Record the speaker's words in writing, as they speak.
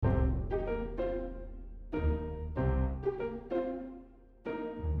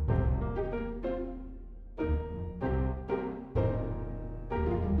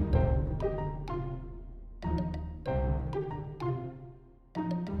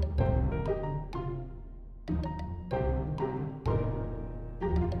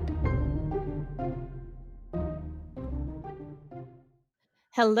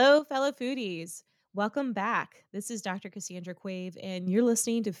Hello, fellow foodies. Welcome back. This is Dr. Cassandra Quave, and you're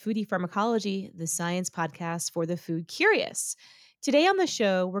listening to Foodie Pharmacology, the science podcast for the food curious. Today on the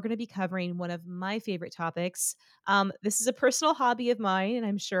show, we're going to be covering one of my favorite topics. This is a personal hobby of mine, and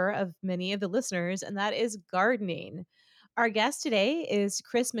I'm sure of many of the listeners, and that is gardening. Our guest today is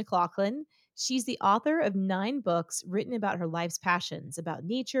Chris McLaughlin. She's the author of 9 books written about her life's passions about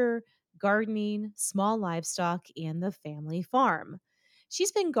nature, gardening, small livestock, and the family farm.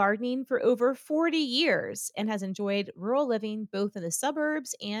 She's been gardening for over 40 years and has enjoyed rural living both in the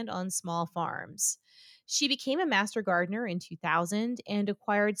suburbs and on small farms. She became a master gardener in 2000 and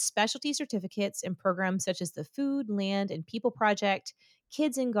acquired specialty certificates in programs such as the Food, Land, and People Project,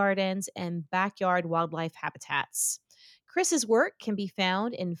 Kids in Gardens, and Backyard Wildlife Habitats. Chris's work can be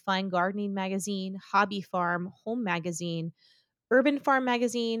found in Fine Gardening Magazine, Hobby Farm, Home Magazine, Urban Farm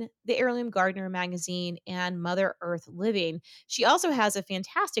Magazine, the Heirloom Gardener Magazine, and Mother Earth Living. She also has a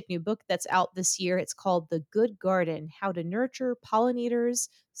fantastic new book that's out this year. It's called The Good Garden: How to Nurture Pollinators,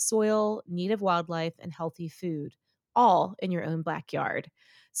 Soil, Native Wildlife, and Healthy Food, all in your own backyard.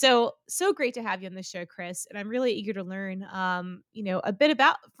 So great to have you on the show, Chris. And I'm really eager to learn, a bit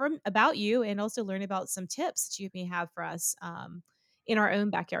about you, and also learn about some tips that you may have for us in our own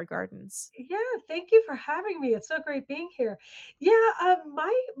backyard gardens. Yeah, thank you for having me. It's so great being here. Yeah,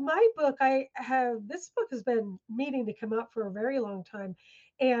 my book, I have this book has been meaning to come out for a very long time,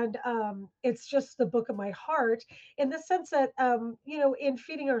 and it's just the book of my heart in the sense that in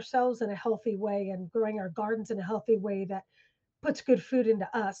feeding ourselves in a healthy way and growing our gardens in a healthy way that puts good food into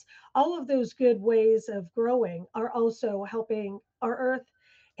us. All of those good ways of growing are also helping our earth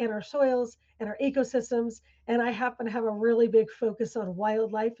and our soils and our ecosystems. And I happen to have a really big focus on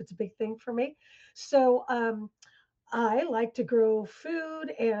wildlife. It's a big thing for me. So I like to grow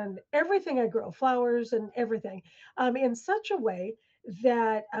food and everything I grow, flowers and everything, in such a way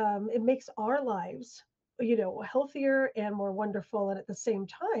that it makes our lives healthier and more wonderful, and at the same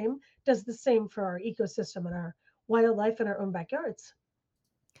time does the same for our ecosystem and our wildlife in our own backyards.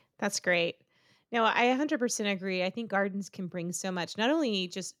 That's great. No, I 100% agree. I think gardens can bring so much, not only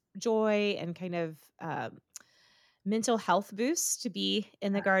just joy and kind of mental health boosts to be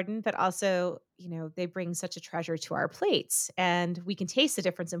in the garden, but also, they bring such a treasure to our plates, and we can taste the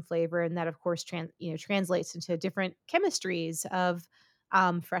difference in flavor. And that, of course, translates into different chemistries of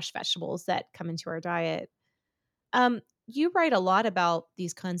fresh vegetables that come into our diet. You write a lot about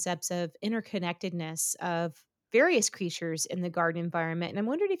these concepts of interconnectedness of various creatures in the garden environment, and I'm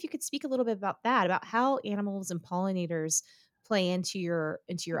wondering if you could speak a little bit about that, about how animals and pollinators play into your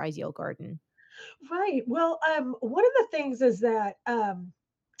ideal garden. Right. Well, one of the things is that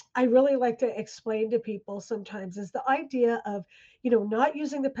I really like to explain to people sometimes is the idea of, not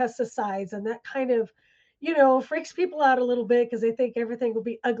using the pesticides, and that kind of, freaks people out a little bit because they think everything will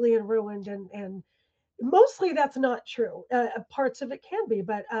be ugly and ruined, and mostly that's not true. Parts of it can be,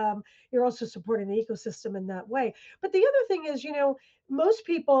 but you're also supporting the ecosystem in that way. But the other thing is, most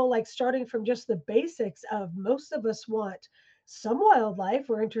people like starting from just the basics of most of us want some wildlife.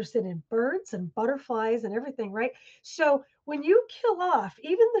 We're interested in birds and butterflies and everything, right? So when you kill off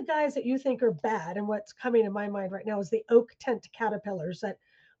even the guys that you think are bad, and what's coming to my mind right now is the oak tent caterpillars that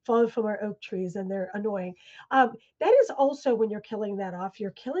fall from our oak trees and they're annoying. That is also when you're killing that off,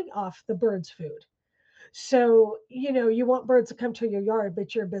 you're killing off the birds' food. So, you want birds to come to your yard,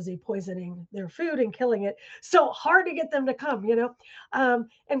 but you're busy poisoning their food and killing it. So hard to get them to come.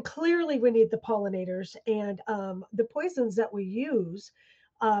 And clearly, we need the pollinators and the poisons that we use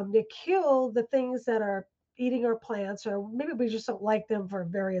to kill the things that are eating our plants, or maybe we just don't like them for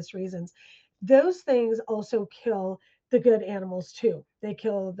various reasons. Those things also kill the good animals too. They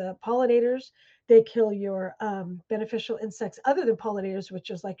kill the pollinators, they kill your beneficial insects other than pollinators, which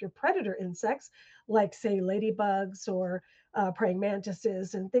is like your predator insects like say ladybugs or praying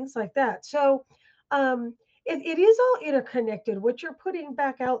mantises and things like that. So it is all interconnected. What you're putting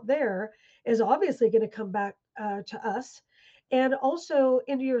back out there is obviously going to come back to us, and also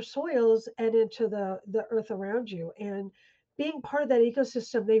into your soils and into the earth around you. And being part of that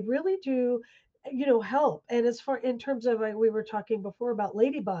ecosystem, they really do help. And as far in terms of we were talking before about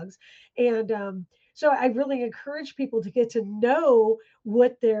ladybugs, and so I really encourage people to get to know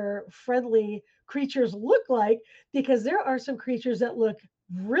what their friendly creatures look like, because there are some creatures that look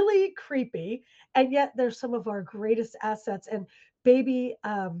really creepy, and yet they're some of our greatest assets. And baby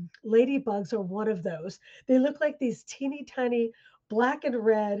ladybugs are one of those. They look like these teeny tiny black and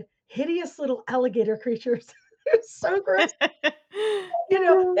red hideous little alligator creatures. They're so gross.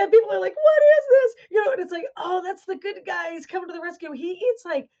 And people are like, what is this? And it's like, oh, that's the good guy. He's coming to the rescue. He eats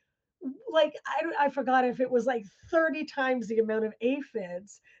like like, I forgot if it was like 30 times the amount of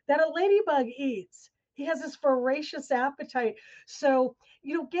aphids that a ladybug eats. He has this voracious appetite. So,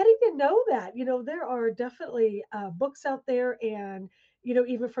 getting to know that, there are definitely books out there, and,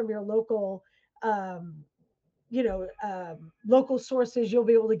 even from your um, local sources, you'll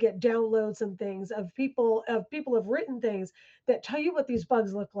be able to get downloads and things of people have written things that tell you what these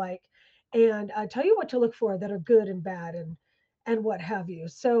bugs look like, and tell you what to look for that are good and bad, and what have you.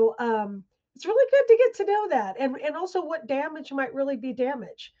 So it's really good to get to know that, and also what damage might really be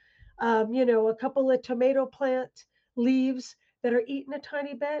damage. A couple of tomato plant leaves that are eaten a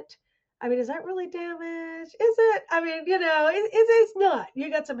tiny bit. I mean, is that really damage? Is it? I mean, it's not. You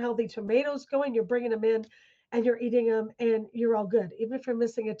got some healthy tomatoes going. You're bringing them in, and you're eating them, and you're all good. Even if you're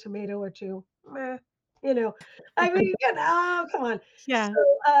missing a tomato or two, meh, you know. I mean, come on. So, Yeah.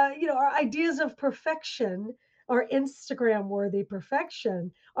 our ideas of perfection, our Instagram worthy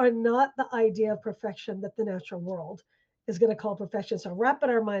perfection, are not the idea of perfection that the natural world is going to call perfection. So, wrapping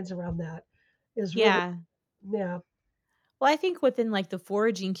our minds around that is really, Yeah. yeah, Well, I think within like the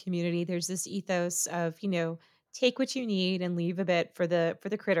foraging community, there's this ethos of, take what you need and leave a bit for the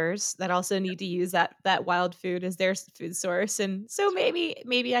critters that also need to use that wild food as their food source. And so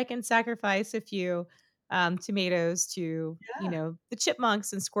maybe I can sacrifice a few tomatoes to, yeah. the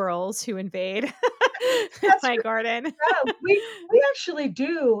chipmunks and squirrels who invade That's my garden. Yeah, we actually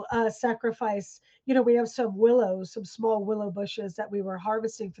do, sacrifice. We have some willows, some small willow bushes that we were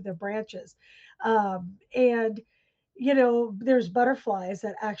harvesting for their branches, and, there's butterflies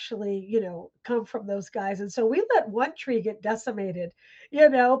that actually, come from those guys, and so we let one tree get decimated,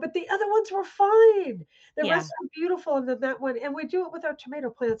 but the other ones were fine. The Yeah. rest are beautiful, and then that one, and we do it with our tomato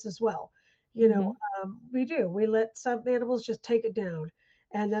plants as well, you know, Mhm. we do. We let some animals just take it down,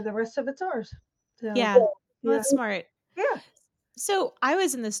 and then the rest of it's ours. So, Yeah. Well, yeah. that's smart. Yeah. So I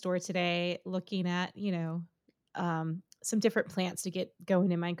was in the store today looking at, some different plants to get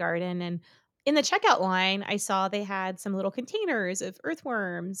going in my garden. And in the checkout line, I saw they had some little containers of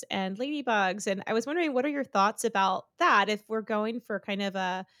earthworms and ladybugs. And I was wondering, what are your thoughts about that? If we're going for kind of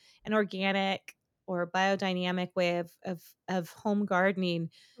an organic or biodynamic way of home gardening,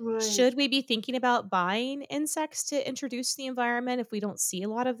 Right. should we be thinking about buying insects to introduce to the environment if we don't see a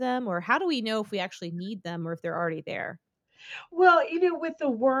lot of them? Or how do we know if we actually need them or if they're already there? Well, with the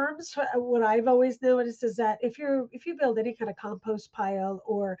worms, what I've always noticed is that if you build any kind of compost pile,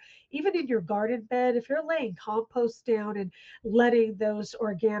 or even in your garden bed, if you're laying compost down and letting those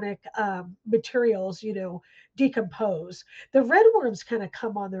organic materials, decompose, the red worms kind of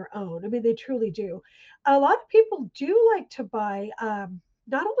come on their own. I mean, they truly do. A lot of people do like to buy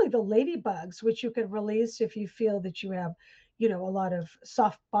not only the ladybugs, which you can release if you feel that you have, a lot of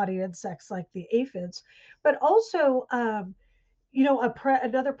soft-bodied insects like the aphids, but also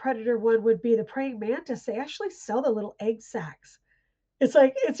another predator one would be the praying mantis. They actually sell the little egg sacs.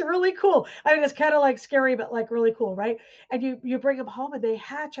 It's really cool. I mean, it's kinda, like, scary, but, like, really cool, right? And you bring them home, and they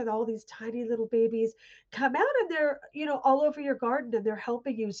hatch, and all these tiny little babies come out, and they're, all over your garden, and they're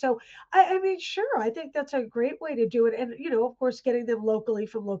helping you. So, I mean, sure, I think that's a great way to do it, and, of course, getting them locally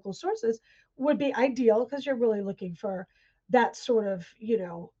from local sources would be ideal, because 'cause you're really looking for that sort of,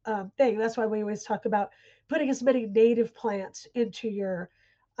 thing. That's why we always talk about putting as many native plants into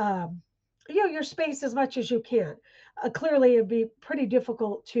um, your space as much as you can. Clearly, it'd be pretty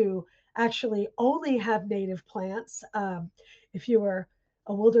difficult to actually only have native plants. If you were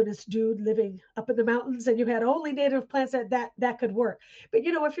a wilderness dude living up in the mountains and you had only native plants, that could work. But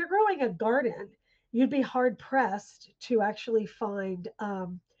if you're growing a garden, you'd be hard pressed to actually find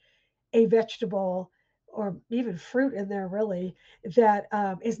a vegetable or even fruit in there really that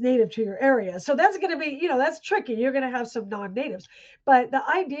is native to your area. So that's going to be, that's tricky. You're going to have some non-natives, but the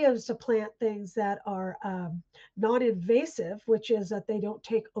idea is to plant things that are non-invasive, which is that they don't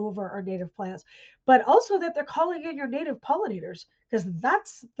take over our native plants, but also that they're calling in your native pollinators, because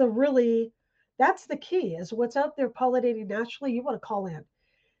that's the key, is what's out there pollinating naturally. You want to call in.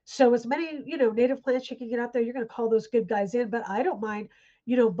 So as many, native plants you can get out there, you're going to call those good guys in. But I don't mind,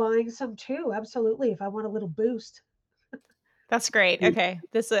 buying some too. Absolutely, if I want a little boost. That's great. Okay.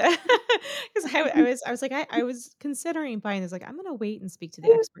 This, 'cause I was like, I was considering buying this, like, I'm gonna wait and speak to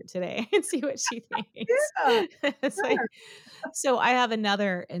the expert today and see what she thinks. Yeah, It's sure. like so I have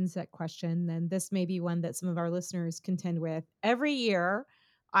another insect question, and this may be one that some of our listeners contend with. Every year,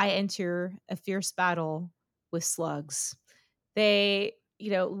 I enter a fierce battle with slugs. They,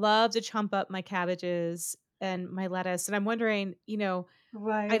 love to chomp up my cabbages and my lettuce, and I'm wondering,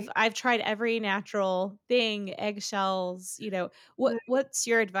 Right. I've tried every natural thing, eggshells, what's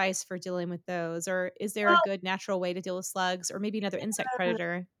your advice for dealing with those? Or is there a Well, good natural way to deal with slugs or maybe another insect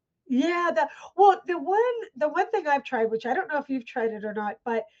predator? Yeah, the one thing I've tried, which I don't know if you've tried it or not,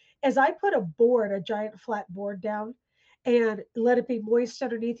 but is I put a giant flat board down and let it be moist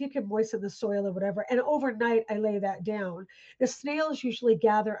underneath. You can moisten the soil or whatever. And overnight I lay that down. The snails usually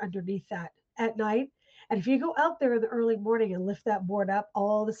gather underneath that at night. And if you go out there in the early morning and lift that board up,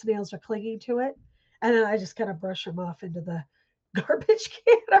 all the snails are clinging to it. And then I just kind of brush them off into the garbage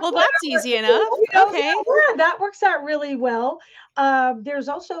can or Well, that's whatever. easy enough. Okay. Yeah, that works out really well. There's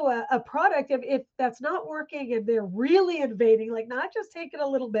also a product if that's not working and they're really invading, like not just taking a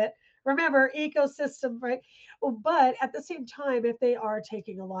little bit. Remember, ecosystem, right? Oh, but at the same time, if they are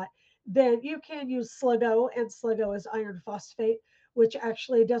taking a lot, then you can use Sluggo, and Sluggo is iron phosphate, which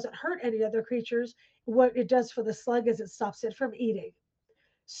actually doesn't hurt any other creatures. What it does for the slug is it stops it from eating.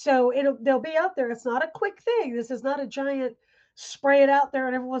 So they'll be out there. It's not a quick thing. This is not a giant spray it out there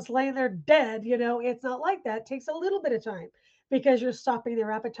and everyone's laying there dead. It's not like that. It takes a little bit of time because you're stopping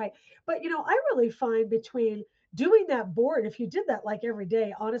their appetite. But I really find between doing that board, if you did that like every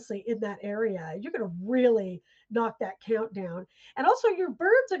day, honestly, in that area, you're going to really knock that count down. And also, your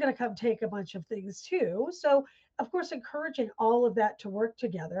birds are going to come take a bunch of things too. So, of course, encouraging all of that to work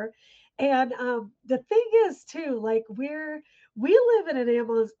together. And the thing is, too, like we live in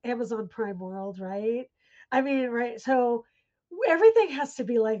an Amazon Prime world, right? I mean, right? So everything has to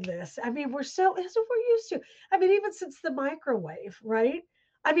be like this. I mean, that's what we're used to. I mean, even since the microwave, right?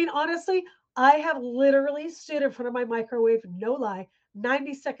 I mean, honestly, I have literally stood in front of my microwave, no lie,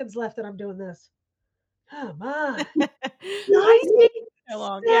 90 seconds left and I'm doing this. Come on. I 90 see so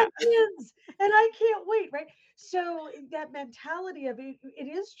long. Yeah. seconds, and I can't wait, right? So, that mentality of it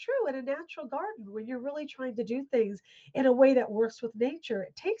is true in a natural garden when you're really trying to do things in a way that works with nature,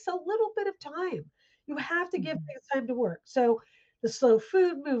 it takes a little bit of time. You have to give Mhm. things time to work. So, the slow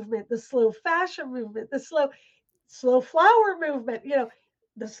food movement, the slow fashion movement, the slow flower movement,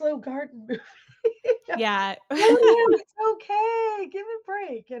 the slow garden movement. Yeah. Oh, yeah, it's okay. Give it a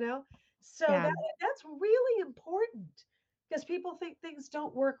break. So Yeah. that's really important because people think things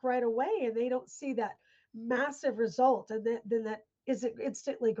don't work right away and they don't see that massive result and then that isn't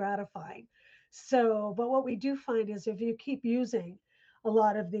instantly gratifying. So, but what we do find is if you keep using a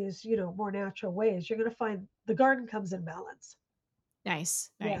lot of these, more natural ways, you're going to find the garden comes in balance. Nice,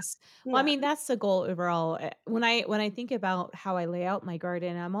 Yeah. nice. Well, I Yeah. mean, that's the goal overall. When I think about how I lay out my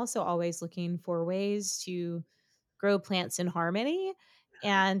garden, I'm also always looking for ways to grow plants in harmony.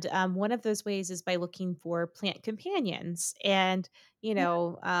 And one of those ways is by looking for plant companions. And, Yeah.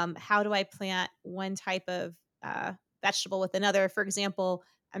 how do I plant one type of vegetable with another? For example,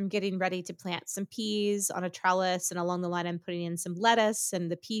 I'm getting ready to plant some peas on a trellis, and along the line, I'm putting in some lettuce,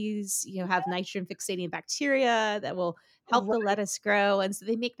 and the peas, have nitrogen fixating bacteria that will help the Right. lettuce grow. And so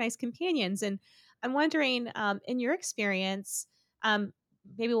they make nice companions. And I'm wondering, in your experience, um,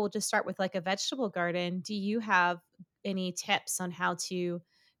 maybe we'll just start with like a vegetable garden. Do you have any tips on how to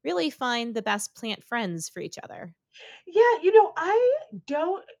really find the best plant friends for each other? Yeah, I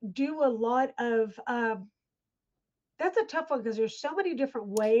don't do a lot of that's a tough one because there's so many different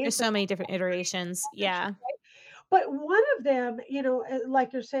There's ways that so many different iterations. Yeah. but one of them,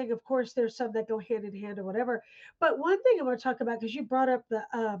 like you're saying, of course, there's some that go hand in hand or whatever. But one thing I want to talk about because you brought up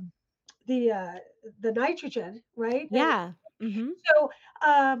the uh, the nitrogen, right? Yeah. Mhm. So,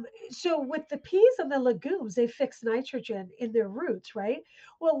 so with the peas and the legumes, they fix nitrogen in their roots, right?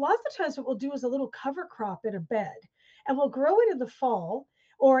 Well, lots of times what we'll do is a little cover crop in a bed, and we'll grow it in the fall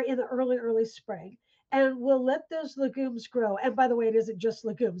or in the early spring, and we'll let those legumes grow. And by the way, it isn't just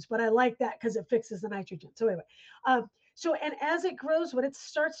legumes, but I like that because it fixes the nitrogen. So anyway, and as it grows, when it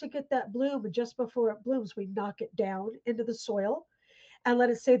starts to get that bloom, and just before it blooms, we knock it down into the soil and let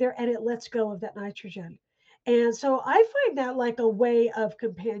it stay there and it lets go of that nitrogen. And so I find that like a way of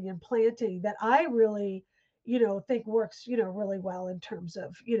companion planting that I really, think works, really well in terms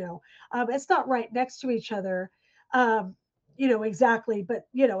of, it's not right next to each other, exactly, but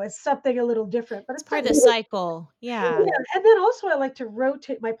it's something a little different, but It's it's part something. of the cycle. Yeah, Yeah. and then also I like to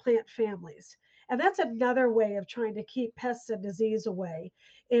rotate my plant families. And that's another way of trying to keep pests and disease away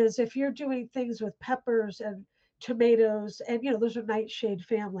is if you're doing things with peppers and tomatoes and those are nightshade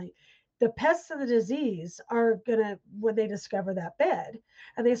family. The pests and the disease are gonna when they discover that bed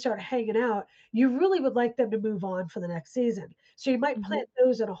and they start hanging out, you really would like them to move on for the next season. So you might Mhm. plant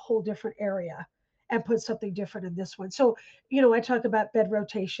those in a whole different area and put something different in this one. So I talk about bed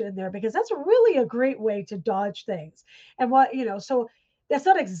rotation in there because that's really a great way to dodge things. And so that's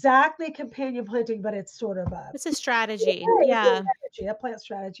not exactly companion planting, but it's sort of It's a strategy. it's a Yeah. strategy, a plant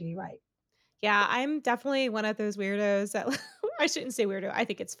strategy, right? Yeah, I'm definitely one of those weirdos that I shouldn't say weirdo, I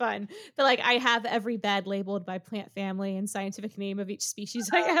think it's fun, but, like, I have every bed labeled by plant family and scientific name of each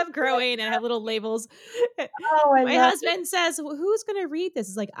species I have growing, and I have little labels. Oh, I My love it. husband says, "Well, who's gonna read this?"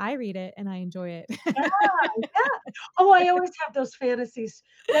 It's like, "I read it, and I enjoy it." Yeah, yeah. Oh, I always have those fantasies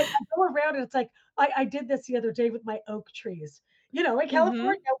that I go around and it's like I did this the other day with my oak trees. In Mhm.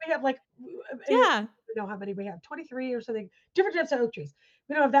 California, we have, like, I Yeah. don't know how many we have, 23 or something, different types of oak trees.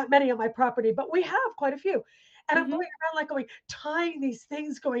 We don't have that many on my property, but we have quite a few. And I'm Mhm. going around, like, tying these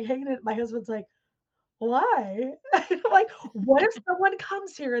things, hanging it. My husband's like, "Why?" I'm like, "What if someone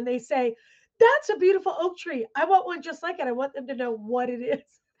comes here and they say, 'That's a beautiful oak tree. I want one just like it.' I want them to know what it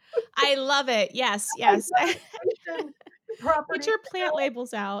is." I love it. Yes, yes. Identification, Get property, your plant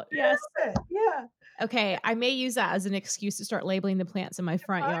labels out. Yes. love it, yeah, Okay, I may use that as an excuse to start labeling the plants in my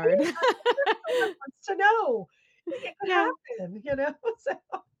front right? yard. I'm sure someone wants to know. It could Yeah, happen. So,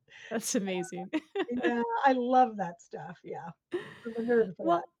 that's amazing. yeah, I love that stuff, yeah. I'm a nerd for that.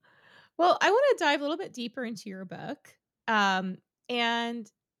 Well well, I wanna dive a little bit deeper into your book, and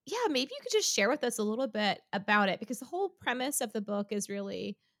yeah, maybe you could just share with us a little bit about it because the whole premise of the book is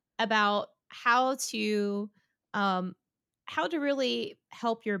really about um, how to really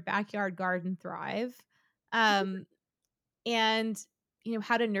help your backyard garden thrive, um, and,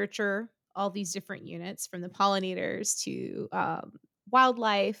 how to nurture all these different units from the pollinators to,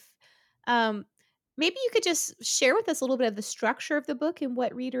 wildlife. Um, Maybe you could just share with us a little bit of the structure of the book and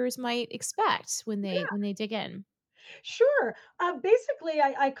what readers might expect when they dig in. Sure. Basically,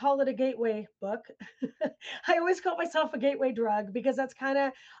 I call it a gateway book. I always call myself a gateway drug because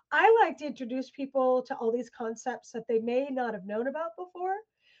I like to introduce people to all these concepts that they may not have known about before.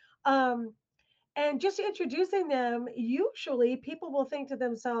 Um, And just introducing them, usually people will think to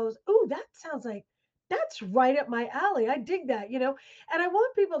themselves, "Ooh, that sounds like that's right up my alley. I dig that." And I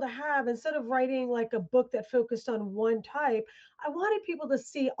want people to have, instead of writing like a book that focused on one type, I wanted people to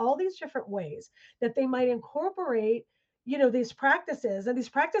see all these different ways that they might incorporate, these practices. And these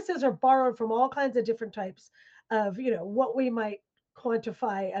practices are borrowed from all kinds of different types of, what we might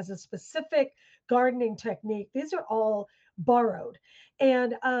quantify as a specific gardening technique. These are all borrowed.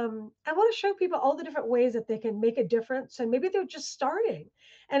 And I want to show people all the different ways that they can make a difference. And maybe they're just starting.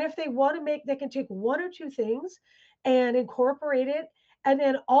 And if they want to they can take one or two things and incorporate it. And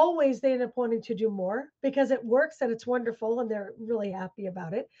then always they end up wanting to do more because it works and it's wonderful and they're really happy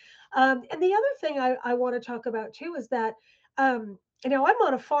about it. And the other thing I want to talk about too is that, I'm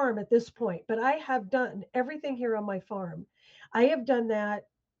on a farm at this point, but I have done everything here on my farm. I have done that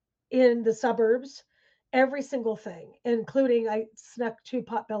in the suburbs, every single thing, including I snuck 2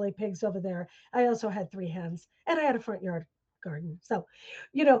 potbelly pigs over there. I also had 3 hens, and I had a front yard garden. So,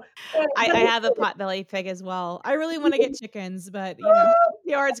 you know, I but have a potbelly pig as well. I really wanna get chickens, but, oh,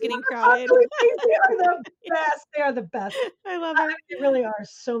 the yard's I love getting the crowded. potbelly pigs. They are the best. They are the best. I love I her. mean, they really are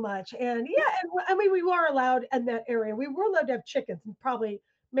so much. And yeah, and I mean, we were allowed in that area. We were allowed to have chickens, and probably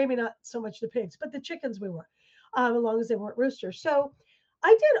maybe not so much the pigs, but the chickens we were, as long as they weren't roosters. So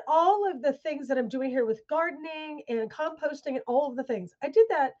I did all of the things that I'm doing here with gardening and composting and all of the things. I did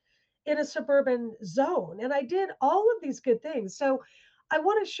that in a suburban zone, and I did all of these good things. So I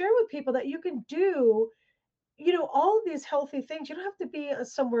want to share with people that you can do, all of these healthy things. You don't have to be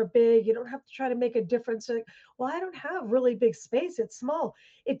somewhere big. You don't have to try to make a difference. Like, well, I don't have really big space. It's small.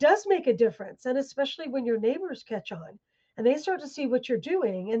 It does make a difference. And especially when your neighbors catch on and they start to see what you're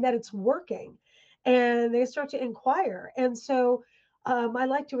doing and that it's working and they start to inquire. And so I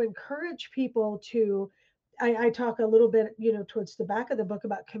like to encourage people to. I talk a little bit, towards the back of the book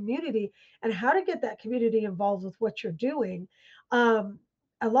about community and how to get that community involved with what you're doing. Um,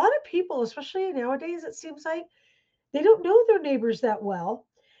 a lot of people, especially nowadays, it seems like they don't know their neighbors that well,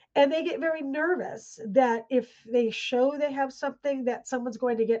 and they get very nervous that if they show they have something that someone's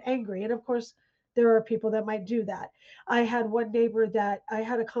going to get angry, and of course, there are people that might do that. I had one neighbor that I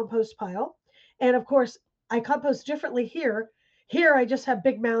had a compost pile, and of course, I compost differently here. Here, I just have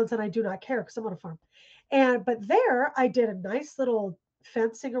big mounds and I do not care because I'm on a farm. But there, I did a nice little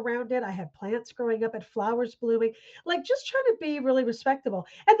fencing around it. I had plants growing up and flowers blooming, like just trying to be really respectable.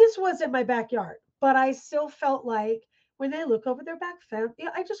 And this was in my backyard, but I still felt like when they look over their back fence,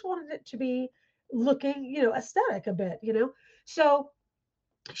 yeah, I just wanted it to be looking, aesthetic a bit. So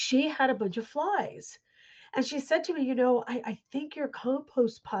she had a bunch of flies. And she said to me, I think your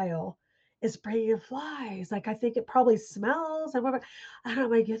compost pile is bringing in flies. Like, I think it probably smells and whatever. And I'm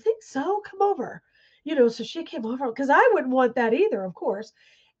like, you think so? Come over. So she came over because I wouldn't want that either, of course.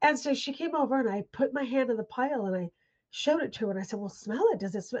 And so she came over and I put my hand in the pile and I showed it to her and I said, well, smell it.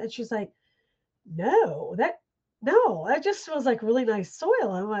 Does it smell? And she's like, no, that. No, it just smells like really nice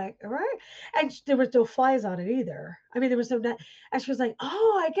soil. I'm like, "All right." And there was no flies on it either. I mean, there was no net. And she was like,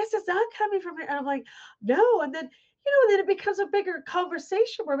 "Oh, I guess it's not coming from here." And I'm like, "No." And then, then it becomes a bigger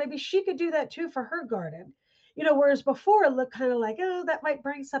conversation where maybe she could do that too for her garden. Whereas before it looked kind of like, "Oh, that might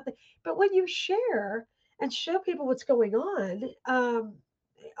bring something." But when you share and show people what's going on,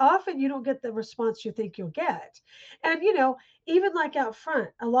 often you don't get the response you think you'll get. And, even like out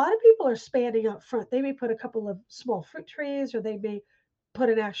front, a lot of people are expanding out front. They may put a couple of small fruit trees or they may put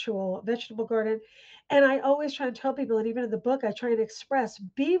an actual vegetable garden. And I always try and tell people, and even in the book, I try and express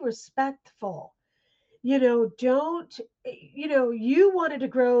be respectful. Don't, you wanted to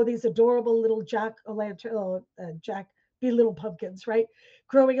grow these adorable little jack o' lantern, jack be little pumpkins, right?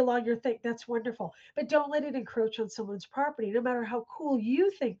 Growing along your thing. That's wonderful. But don't let it encroach on someone's property, no matter how cool you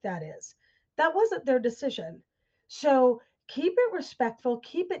think that is. That wasn't their decision. So keep it respectful,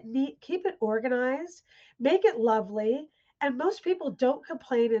 keep it neat, keep it organized, make it lovely. And most people don't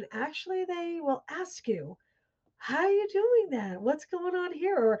complain. And actually, they will ask you, how are you doing that? What's going on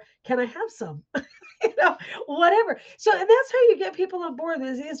here? Or can I have some? you know, whatever. So, and that's how you get people on board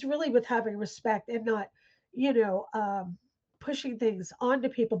is really with having respect and not, you know, um, pushing things onto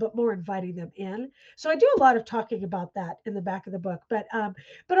people, but more inviting them in. So I do a lot of talking about that in the back of the book, but all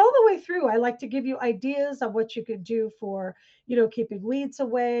the way through, I like to give you ideas on what you can do for, keeping weeds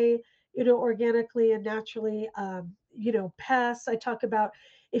away, organically and naturally, pests. I talk about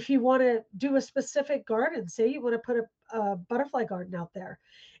if you want to do a specific garden, say you want to put a butterfly garden out there,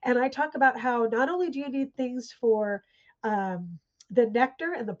 and I talk about how not only do you need things for the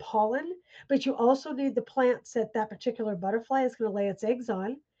nectar and the pollen, but you also need the plants that that particular butterfly is going to lay its eggs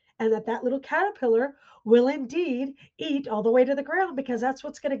on, and that little caterpillar will indeed eat all the way to the ground because that's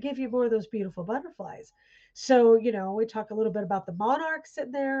what's going to give you more of those beautiful butterflies. So, we talk a little bit about the monarchs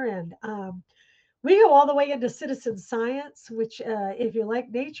in there, and we go all the way into citizen science, which, if you like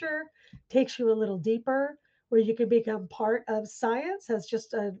nature, takes you a little deeper, where you can become part of science as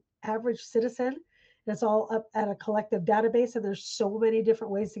just an average citizen. It's all up at a collective database, and there's so many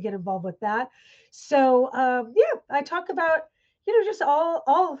different ways to get involved with that. So, yeah, I talk about, just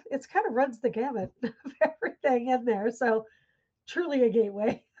all. It's kind of runs the gamut of everything in there. So, truly a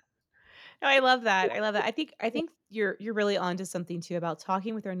gateway. No, I love that. I love that. I think you're really onto something too about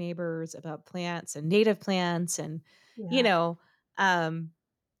talking with our neighbors about plants and native plants and you Yeah. know, um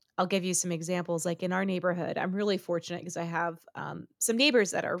I'll give you some examples. Like in our neighborhood, I'm really fortunate because I have some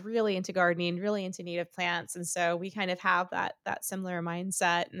neighbors that are really into gardening, really into native plants, and so we kind of have that similar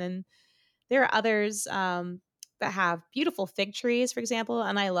mindset. And then there are others that have beautiful fig trees, for example,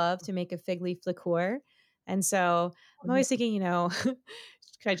 and I love to make a fig leaf liqueur. And so Oh, I'm yeah. always thinking,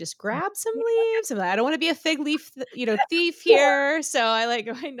 could I just grab some Yeah. leaves? I don't want to be a fig leaf, thief Yeah. here. So I like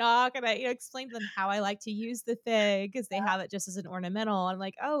go, I knock and I, explain to them how I like to use the fig because they have it just as an ornamental. I'm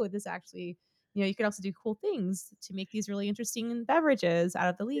like, oh, this actually, you can also do cool things to make these really interesting beverages out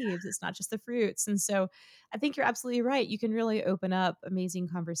of the leaves. It's not just the fruits. And so I think you're absolutely right. You can really open up amazing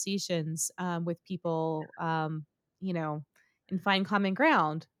conversations with people, you know, and find common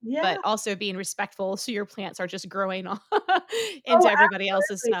ground, Yeah. but also being respectful so your plants are just growing Oh, into everybody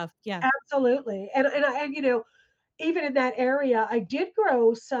else's absolutely. stuff. Yeah. Absolutely. And even in that area, I did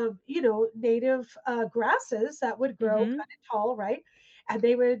grow some, native grasses that would grow Mhm. kind of tall, right? And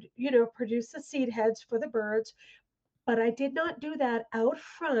they would, produce the seed heads for the birds. But I did not do that out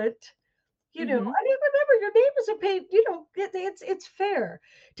front. Mhm. I mean, remember your neighbors are paid, it's fair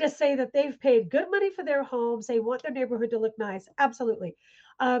to say that they've paid good money for their homes. They want their neighborhood to look nice. Absolutely.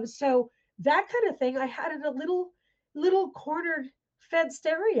 So that kind of thing I had in a little cornered fenced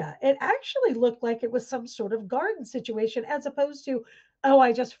area. It actually looked like it was some sort of garden situation as opposed to, oh,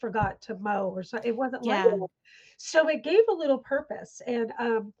 I just forgot to mow or so. It wasn't like Yeah. that. So it gave a little purpose. And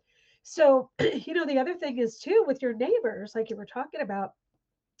so the other thing is too with your neighbors, like you were talking about,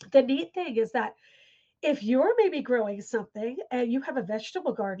 the neat thing is that if you're maybe growing something and you have a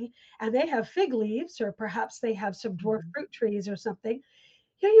vegetable garden and they have fig leaves or perhaps they have some dwarf Mhm. fruit trees or something,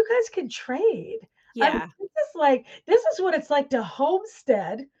 you guys can trade. I mean, Yeah. this is what it's like to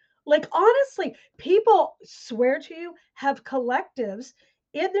homestead. Like honestly, people swear to you have collectives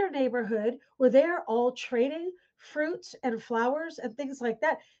in their neighborhood where they're all trading fruits and flowers and things like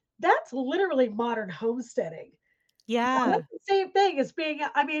that. That's literally modern homesteading. Well, Yeah. that's the same thing as being,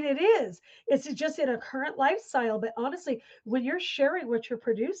 I mean, it is. It's just in a current lifestyle, but honestly, when you're sharing what you're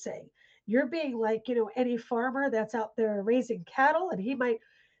producing, you're being like, any farmer that's out there raising cattle, and he might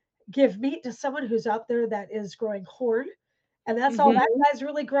give meat to someone who's out there that is growing corn, and that's all Mhm. that guy's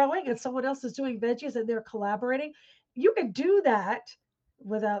really growing, and someone else is doing veggies and they're collaborating. You can do that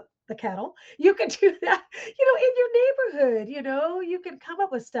without the cattle. You can do that, in your neighborhood, you can come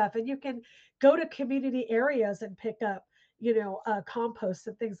up with stuff and you can go to community areas and pick up, compost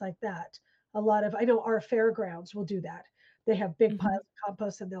and things like that. I know our fairgrounds will do that. They have big piles Mhm. of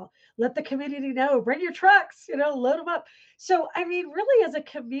compost and they'll let the community know, bring your trucks, load them up. So, I mean, really, as a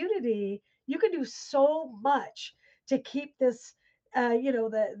community, you can do so much to keep this,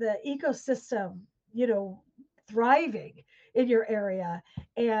 the ecosystem, thriving in your area,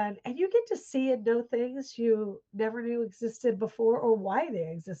 and you get to see and know things you never knew existed before or why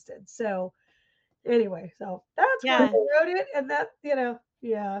they existed. So anyway, so that's why Yeah. I wrote it, and that,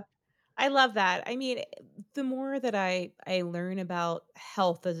 yeah, I love that. I mean, the more that I learn about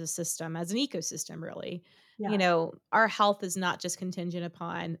health as a system, as an ecosystem, really, yeah, our health is not just contingent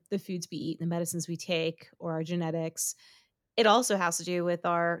upon the foods we eat, the medicines we take, or our genetics. It also has to do with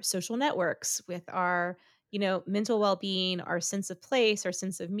our social networks, with our, mental well-being, our sense of place, our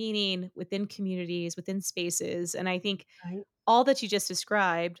sense of meaning within communities, within spaces. And I think right. all that you just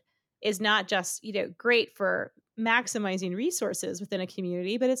described is not just, great for maximizing resources within a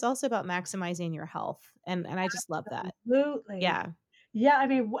community, but it's also about maximizing your health. And I just love that. Absolutely. Yeah. Yeah, I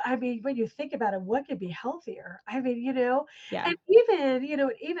mean, when you think about it, what could be healthier? I mean, Yeah. and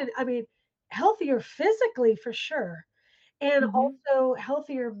even I mean, healthier physically for sure, and Mhm. also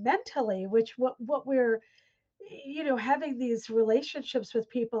healthier mentally, which what we're having these relationships with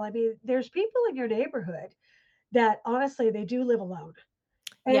people. I mean, there's people in your neighborhood that honestly they do live alone.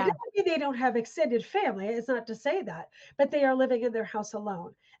 And it Yeah. doesn't mean they don't have extended family, it's not to say that, but they are living in their house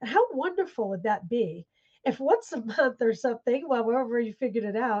alone. And how wonderful would that be if once a month or something, well, wherever you figured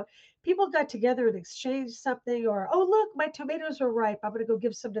it out, people got together and exchanged something, or, oh, look, my tomatoes are ripe. I'm going to go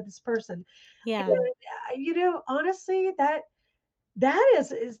give some to this person. And, Yeah. honestly, that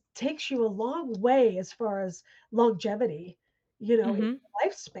is takes you a long way as far as longevity, in Mhm.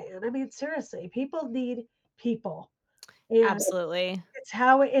 lifespan. I mean, seriously, people need people. And Absolutely. it's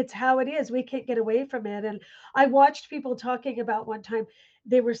how it is. We can't get away from it. And I watched people talking about one time,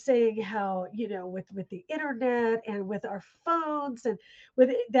 they were saying how, with the internet and with our phones and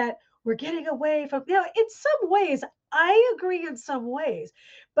that we're getting away from, in some ways, I agree in some ways.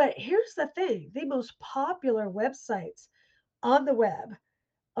 But here's the thing, the most popular websites on the web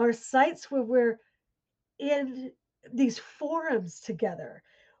are sites where we're in these forums together.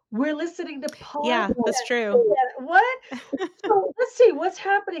 We're listening to Yeah, that's podcasts true. together. What? So let's see what's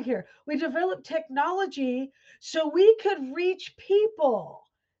happening here. We developed technology so we could reach people.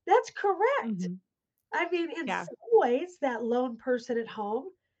 That's correct. Mhm. I mean, in Yeah. some ways, that lone person at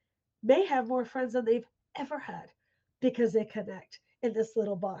home may have more friends than they've ever had because they connect in this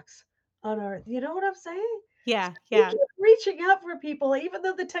little box on Earth. You know what I'm saying? So Yeah, we yeah. keep reaching out for people, even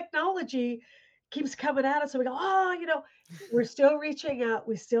though the technology keeps coming at us. And we go, oh, we're still reaching out.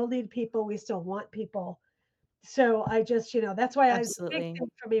 We still need people. We still want people. So I just, that's why I big Absolutely. thing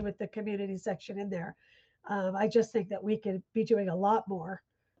for me with the community section in there. I just think that we could be doing a lot more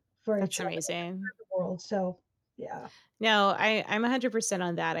for each That's other amazing. in the world. So yeah, No, I'm 100%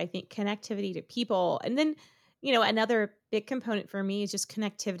 on that. I think connectivity to people. And then, another big component for me is just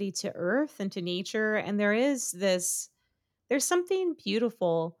connectivity to earth and to nature. And there's something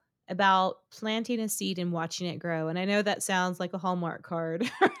beautiful about planting a seed and watching it grow. And I know that sounds like a Hallmark card,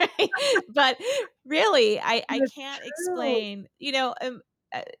 right? But really, I it's can't true. explain,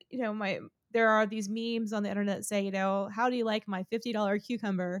 my there are these memes on the internet that say, how do you like my $50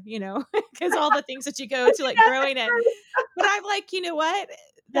 cucumber? Because all the things that you go to like Yeah, growing it. But I'm like, you know what?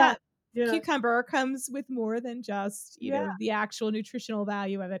 yeah, That yeah, cucumber comes with more than just, yeah, the actual nutritional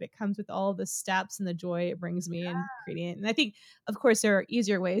value of it. It comes with all the steps and the joy it brings me in creating it. And I think, of course, there are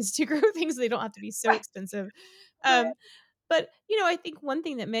easier ways to grow things. They don't have to be so right, expensive. right, Um, but, I think one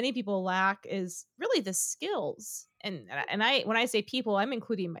thing that many people lack is really the skills. And when I say people, I'm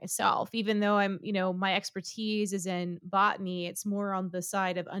including myself, even though my expertise is in botany, it's more on the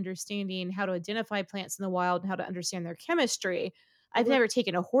side of understanding how to identify plants in the wild and how to understand their chemistry. I've right, never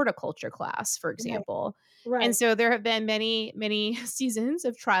taken a horticulture class, for right, example. And right, so there have been many, many seasons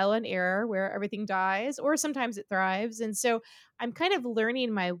of trial and error where everything dies or sometimes it thrives. And so I'm kind of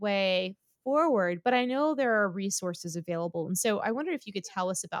learning my way forward, but I know there are resources available. And so I wonder if you could tell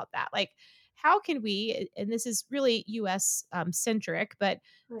us about that. Like, how can we, and this is really US centric, but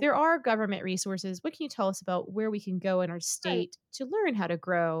right, there are government resources. What can you tell us about where we can go in our right. state to learn how to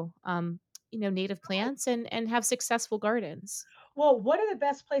grow, native plants and have successful gardens? Well, one of the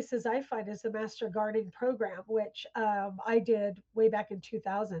best places I find is the Master Gardening Program, which I did way back in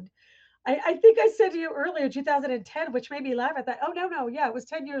 2000. I think I said to you earlier, 2010, which made me laugh. I thought, oh, no, no. Yeah, it was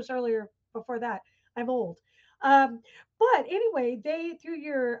 10 years earlier before that. I'm old. Um, but anyway, they through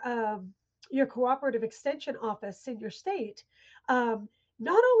your cooperative extension office in your state, um,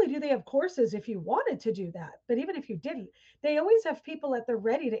 not only do they have courses if you wanted to do that, but even if you didn't, they always have people at the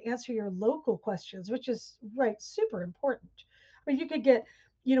ready to answer your local questions, which is right super important. I mean, you could get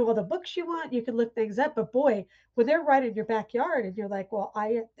all the books you want, you can look things up, but boy, when they're right in your backyard and you're like, well,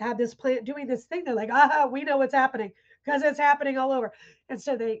 I have this plant doing this thing, they're like, we know what's happening because it's happening all over. And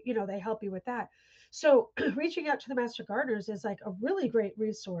so they help you with that. So reaching out to the master gardeners is like a really great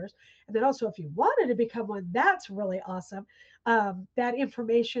resource. And then also, if you wanted to become one, that's really awesome. That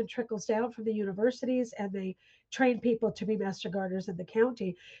information trickles down from the universities and they train people to be master gardeners in the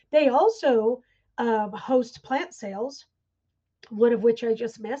county. They also host plant sales, one of which I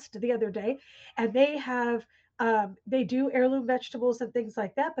just missed the other day. And they do heirloom vegetables and things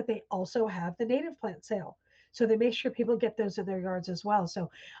like that, but they also have the native plant sale. So they make sure people get those in their yards as well.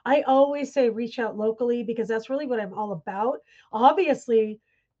 So I always say reach out locally because that's really what I'm all about. Obviously,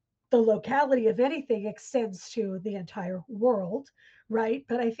 the locality of anything extends to the entire world, right?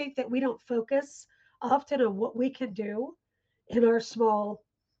 But I think that we don't focus often on what we can do in our small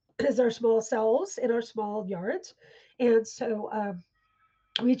as our small cells in our small yards. And so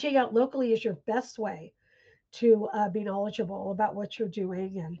reaching out locally is your best way to be knowledgeable about what you're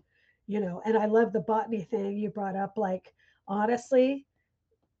doing. And I love the botany thing you brought up. Like, honestly,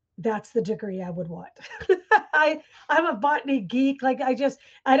 that's the degree I would want. I'm a botany geek. Like,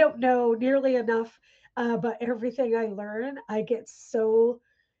 I don't know nearly enough, but everything I learn, I get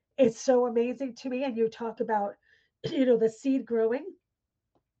it's so amazing to me. And you talk about, the seed growing,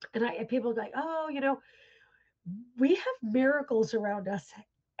 and people are like, oh, we have miracles around us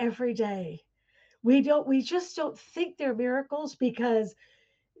every day. We just don't think they're miracles because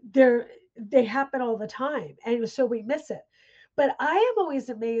they happen all the time, and so we miss it. But I am always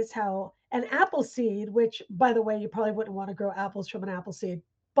amazed how an apple seed, which by the way, you probably wouldn't want to grow apples from an apple seed,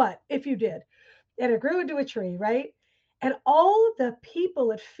 but if you did, and it grew into a tree, right? And all of the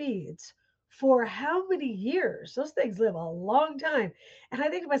people it feeds for how many years? Those things live a long time. And I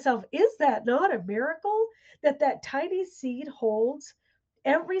think to myself, is that not a miracle that that tiny seed holds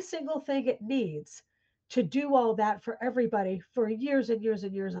every single thing it needs to do all that for everybody for years and years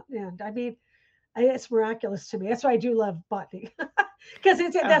and years on end? I mean, it's miraculous to me. That's why I do love botany because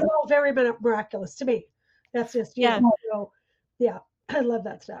that's Oh, all very miraculous to me. That's just, yeah. so yeah, I love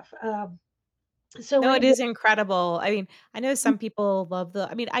that stuff. So No, it anyway, is incredible. I mean, I know some people love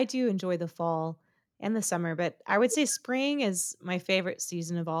I mean, I do enjoy the fall and the summer, but I would say spring is my favorite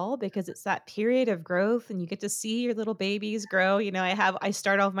season of all because it's that period of growth and you get to see your little babies grow. I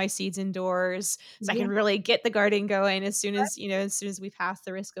start off my seeds indoors so I yeah, can really get the garden going as soon as we pass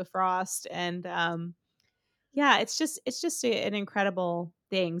the risk of frost. And yeah, it's just an incredible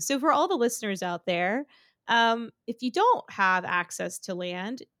thing. So for all the listeners out there, if you don't have access to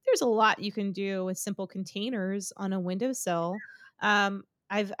land, there's a lot you can do with simple containers on a windowsill.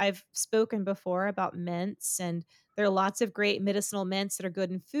 I've spoken before about mints, and there are lots of great medicinal mints that are good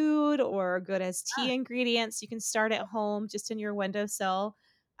in food or good as tea ingredients. You can start at home just in your windowsill.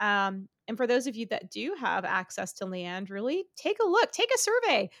 And for those of you that do have access to land, really take a look, take a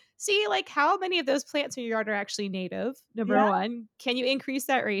survey. See, like, how many of those plants in your yard are actually native, number yeah, 1. Can you increase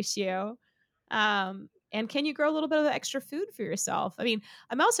that ratio? And can you grow a little bit of extra food for yourself? I mean,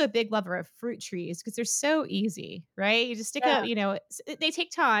 I'm also a big lover of fruit trees because 'cause they're so easy, right? You just stick yeah. they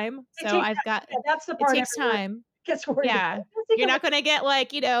take time, It so takes I've got yeah, that's the it part takes everyone time. gets worried about. Yeah. Let's take You're a not look. gonna get,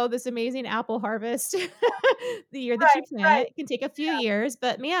 this amazing apple harvest the year that you Right, plant right. it. It can take a few years,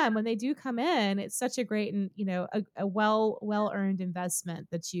 but man, when they do come in, it's such a great and, a well-earned investment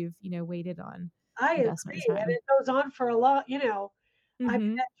that you've, waited on I investment and agree, and time. it goes on for a lot, I mean,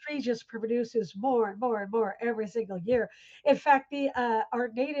 Mhm. that tree just produces more and more and more every single year. In fact, our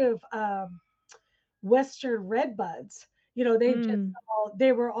native, western red buds, Mm.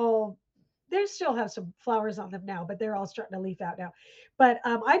 they still have some flowers on them now, but they're all starting to leaf out now. But,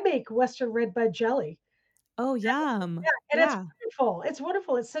 I make western red bud jelly. Oh, Yeah, yum. and it's Yeah. wonderful. It's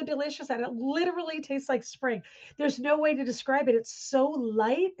wonderful. It's so delicious, and it literally tastes like spring. There's no way to describe it. It's so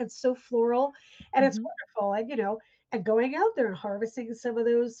light and so floral, and it's Mhm. wonderful. And going out there and harvesting some of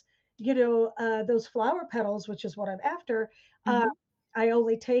those flower petals, which is what I'm after. Uh, Mhm. I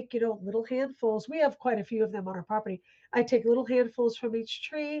only take, little handfuls. We have quite a few of them on our property. I take little handfuls from each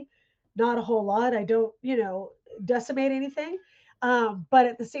tree, not a whole lot. I don't, decimate anything. But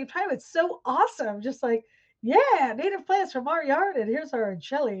at the same time, it's so awesome. Just like, yeah, native plants from our yard, and here's our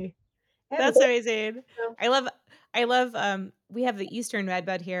jelly, and it's That's amazing. I love I love, we have the Eastern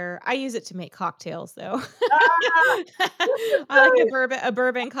redbud here. I use it to make cocktails, though. Ah, this is I like nice. a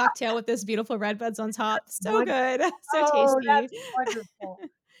bourbon cocktail with those beautiful redbuds on top. So Wonderful. good, so Oh, tasty. that's wonderful.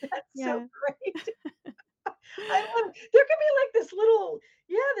 That's so Yeah. great. I love there could be like this little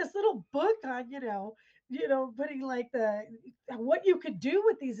yeah, this little book on, putting like the what you could do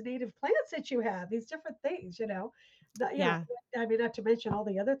with these native plants that you have, these different things, The, you know, Yeah. I mean, not to mention all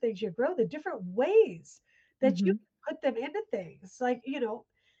the other things you grow, the different ways that you Mhm. can put them into things. Like,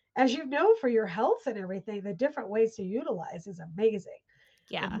 as you know, for your health and everything, the different ways to utilize is amazing.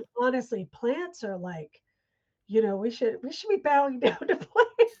 I Yeah. mean, honestly, plants are like, we should be bowing down to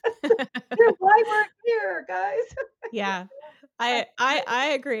plants. They're why we're here, guys. Yeah. That's I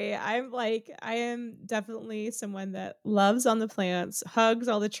agree. I am definitely someone that loves on the plants, hugs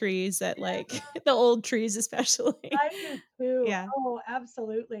all the trees that like the old trees especially. I do too. Yeah. Oh,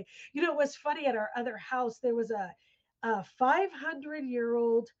 absolutely. It was funny at our other house, there was a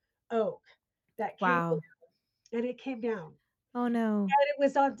 500-year-old oak that came Wow. and it came down. Oh, no. And it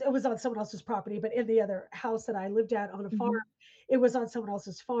was on someone else's property, but in the other house that I lived at on a farm, Mhm. it was on someone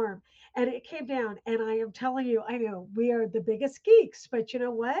else's farm. And it came down. And I am telling you, I know we are the biggest geeks, but you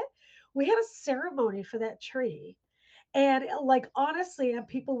know what? We had a ceremony for that tree. And, like, honestly, and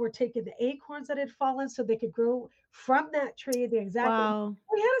people were taking the acorns that had fallen so they could grow from that tree the exact Wow.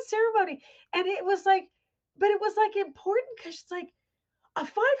 we had a ceremony, and it was like but it was, like, important because it's like a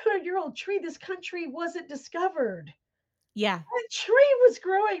 500-year-old tree, this country wasn't discovered. Yeah. That tree was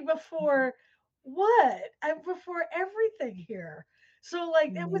growing Mhm. before what? Before everything here. So,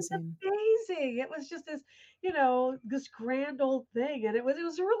 like, it was Amazing. amazing. It was just this grand old thing, and it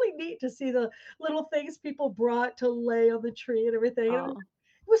was really neat to see the little things people brought to lay on the tree and everything, and Oh.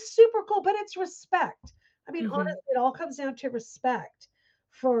 it was super cool, but it's respect. I mean, Mhm. honestly, it all comes down to respect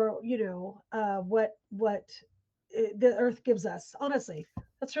for, what the earth gives us, honestly.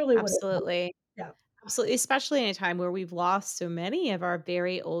 That's really what it's about. Absolutely. Yeah. Absolutely, especially in a time where we've lost so many of our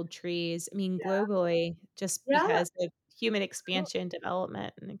very old trees. I mean, Yeah. globally, just Yeah. because of human expansion,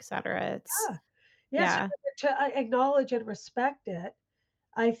 development, and et cetera. It's Yeah. Yeah, so yeah. to acknowledge and respect it,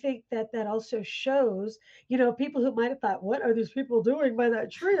 I think that that also shows, people who might have thought, "What are these people doing by that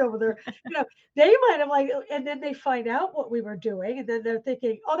tree over there?" They might have like and then they find out what we were doing, and then they're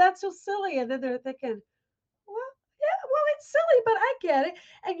thinking, "Oh, that's so silly," and then they're thinking, "Well, yeah, well, it's silly, but I get it,"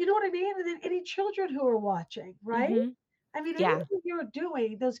 and you know what I mean? And then any children who are watching, right? Mhm. I mean, Yeah. anything you're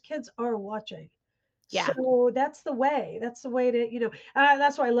doing, those kids are watching. Yeah. So that's the way that's what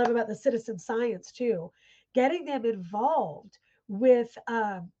I love about the citizen science too, getting them involved with,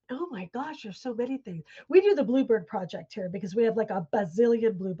 oh my gosh, there's so many things. We do the Bluebird Project here because we have like a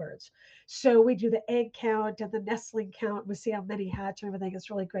bazillion bluebirds. So we do the egg count and the nestling count. We see how many hatch and everything. It's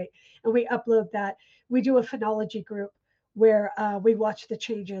really great. And we upload that. We do a phenology group where we watch the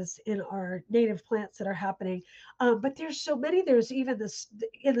changes in our native plants that are happening. But there's so many. There's even this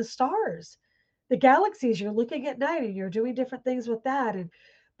in the stars, the galaxies you're looking at night and you're doing different things with that. And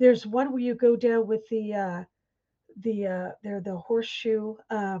there's one where you go down with they're the horseshoe,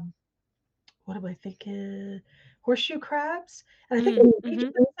 what am I thinking? Horseshoe crabs, and I think they eat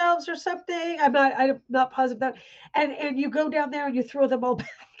Mhm. themselves or something. I'm not positive that. And you go down there and you throw them all back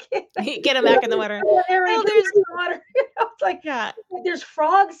in. Get them back in the water. Area, Oh, get 'em there's back in the water. It's like yeah. there's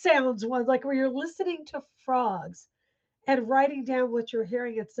frog sounds ones, like where you're listening to frogs and writing down what you're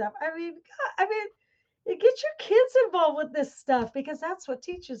hearing and stuff. I mean, God, get your kids involved with this stuff because that's what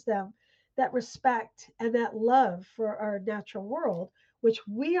teaches them that respect and that love for our natural world, which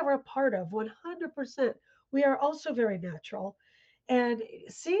we are a part of 100%. We are also very natural. And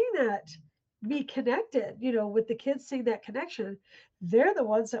seeing that be connected, with the kids seeing that connection, they're the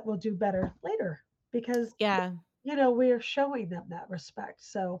ones that will do better later because, Yeah. we are showing them that respect.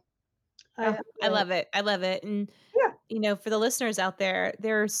 So I Oh, I love it. love it. I love it. And, Yeah. for the listeners out there,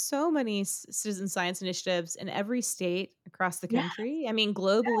 there are so many citizen science initiatives in every state across the Yeah. country. I mean,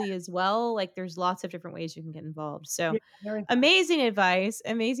 globally as well. Like, there's lots of different ways you can get involved. So, Yeah. Very much. amazing advice,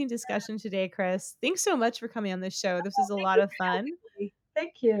 amazing discussion today, Chris. Thanks so much for coming on this show. This was a Thank lot you of for fun. having me.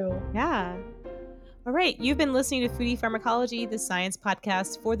 Thank you. Yeah. All right, you've been listening to Foodie Pharmacology, the science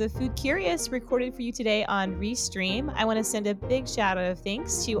podcast for the food curious, recorded for you today on Restream. I want to send a big shout out of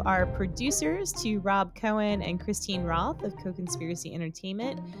thanks to our producers, to Rob Cohen and Christine Roth of Co-Conspiracy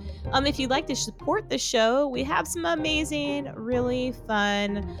Entertainment. If you'd like to support the show, we have some amazing, really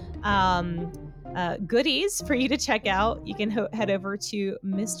fun goodies for you to check out. You can head over to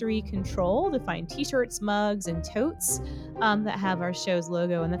Mystery Control to find t-shirts, mugs, and totes that have our show's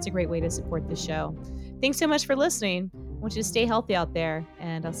logo, and that's a great way to support the show. Thanks so much for listening. I want you to stay healthy out there,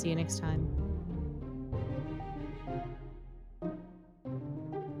 and I'll see you next time.